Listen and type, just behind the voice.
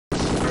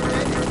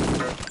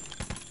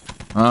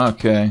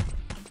Okay.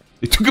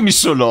 It took me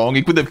so long.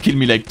 He could have killed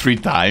me like 3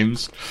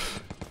 times.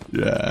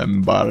 Yeah, I'm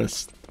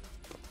embarrassed.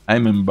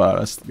 I'm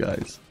embarrassed,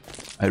 guys.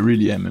 I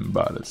really am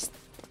embarrassed.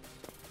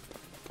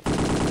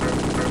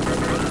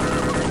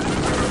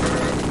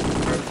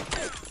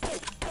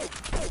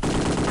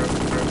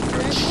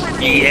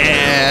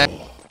 Yeah!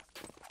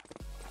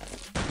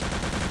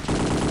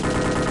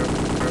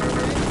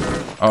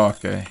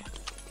 Okay.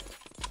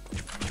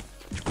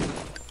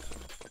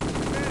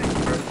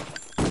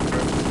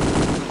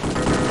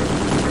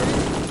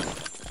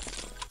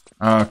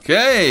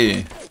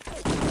 Okay.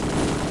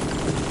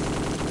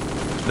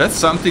 That's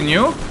something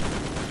new.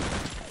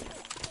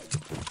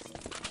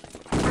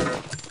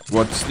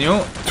 What's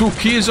new? 2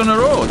 kills on a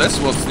row. That's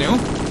what's new.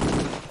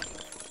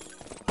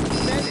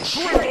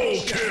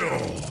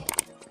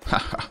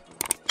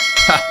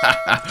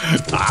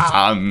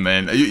 Ah,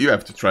 man. You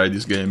have to try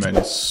this game, man.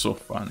 It's so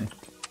funny.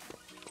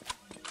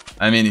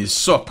 I mean, it's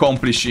so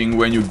accomplishing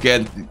when you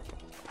get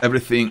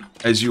everything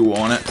as you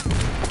want it.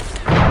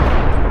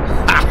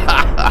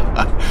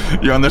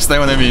 You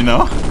understand what I mean,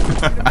 no?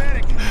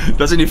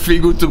 Doesn't it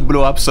feel good to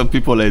blow up some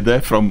people like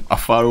that from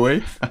afar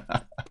away?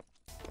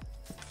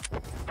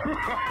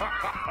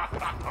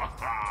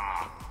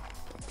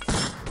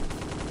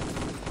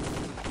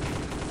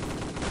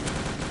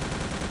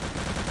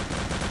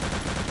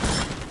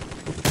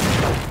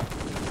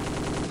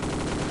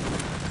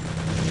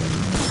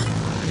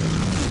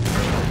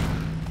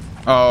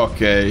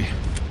 Okay.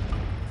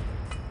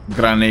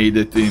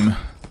 Grenade him.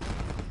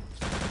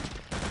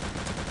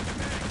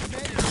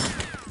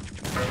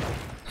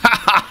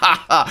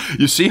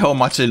 You see how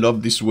much I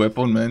love this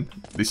weapon, man?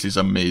 This is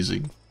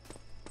amazing.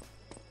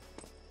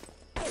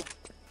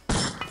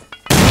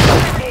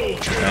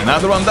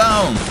 Another one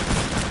down.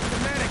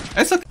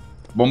 That's okay.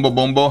 Bombo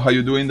Bombo, how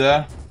you doing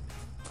there?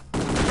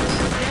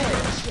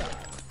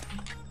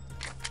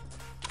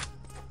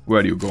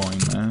 Where are you going,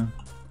 man?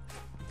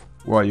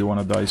 Why you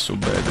wanna die so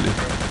badly?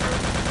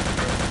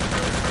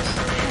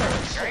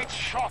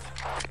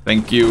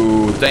 Thank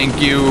you,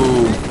 thank you.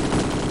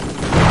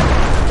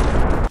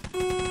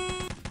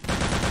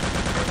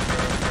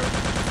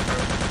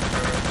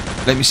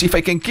 Let me see if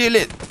I can kill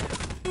it.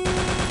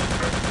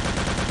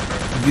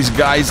 This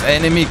guy's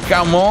enemy,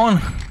 come on.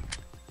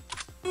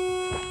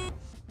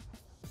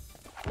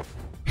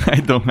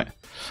 I don't know.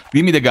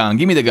 Give me the gun,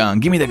 give me the gun,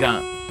 give me the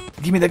gun.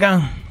 Give me the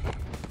gun.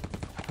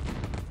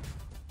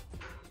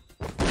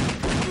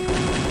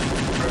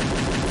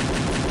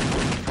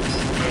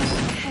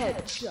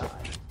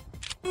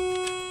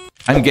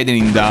 I'm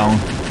getting him down.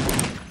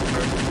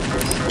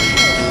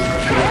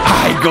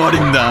 I got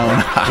him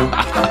down.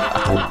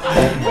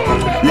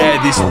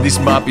 Yeah, this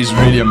map is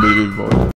really unbelievable.